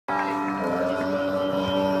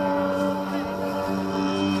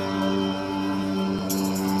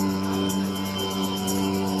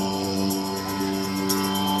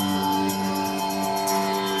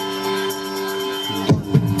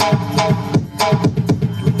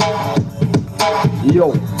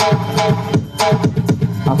Йоу.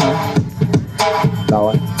 Ага.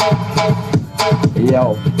 Давай.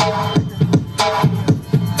 Йоу.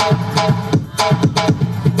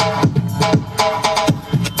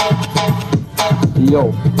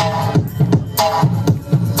 Йоу.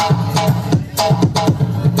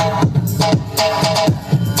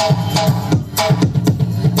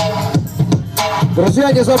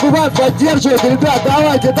 Друзья, не забываем поддерживать, ребят,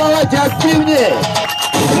 давайте, давайте активнее.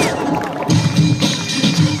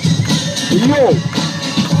 Йоу.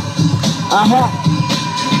 Ага.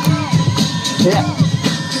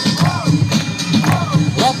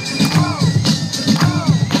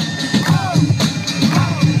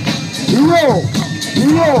 Йоу.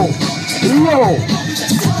 Йоу. Йоу.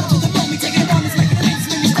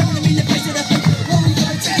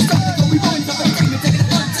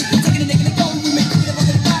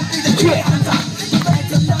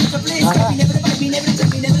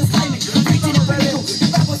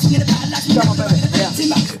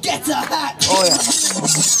 Oh yeah.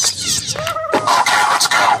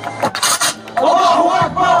 Allahu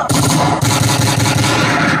Akbar.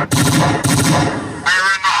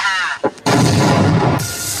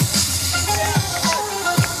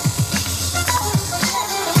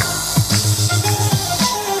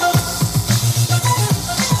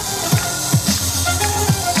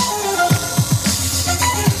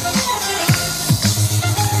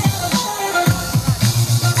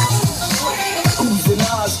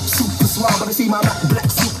 See my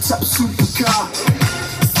black suit up supercar.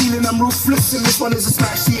 Stealing, I'm ruthless, and this one is a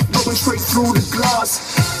smash hit, going straight through the glass.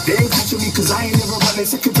 They ain't catching me cause I ain't never running.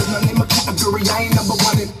 Second to none in my category, I ain't number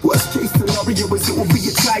one in. Worst case scenario is it will be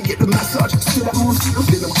a try, get the massage. Still at rules,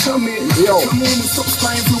 then I'm coming. Yo. Come in and stop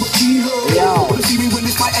flying through a keyhole. Yo. Wanna see me win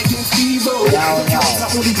this fight against evil. Yo, yo.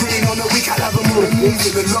 I'm only playing on the week, I'll have them more than me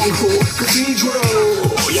in the long haul.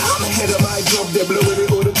 Cathedral. Yeah, I'm ahead of my job, they're blowing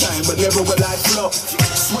it all the time, but never will I flop.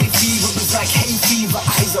 Sweet fever is like hay fever,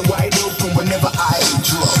 eyes are wide open whenever I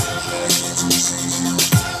drop.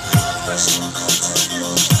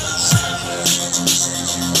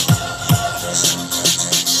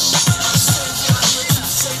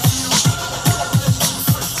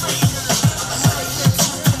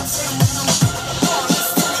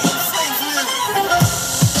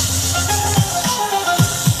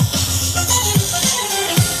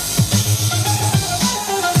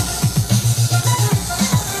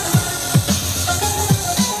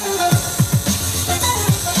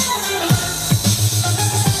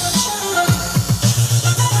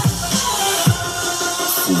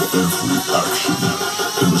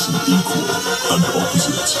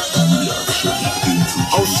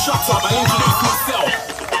 Oh, shut up, I introduced myself.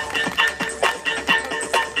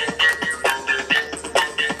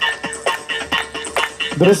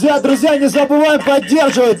 Друзья, не забываем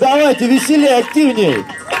поддерживать. Давайте, веселее, активнее.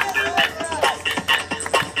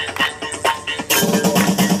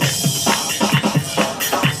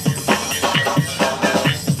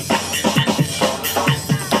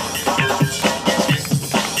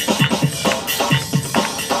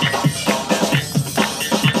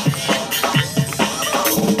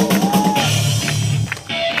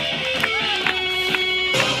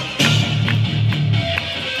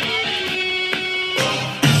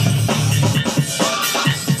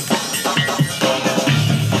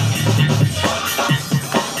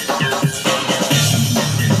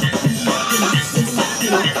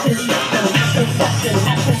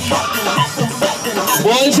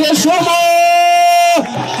 Больше шума!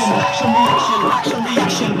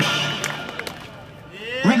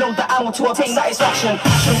 Reload the ammo to obtain satisfaction.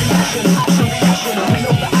 Action, reaction, action, reaction.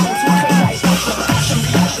 Reload the ammo to obtain satisfaction. Action,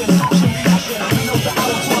 reaction.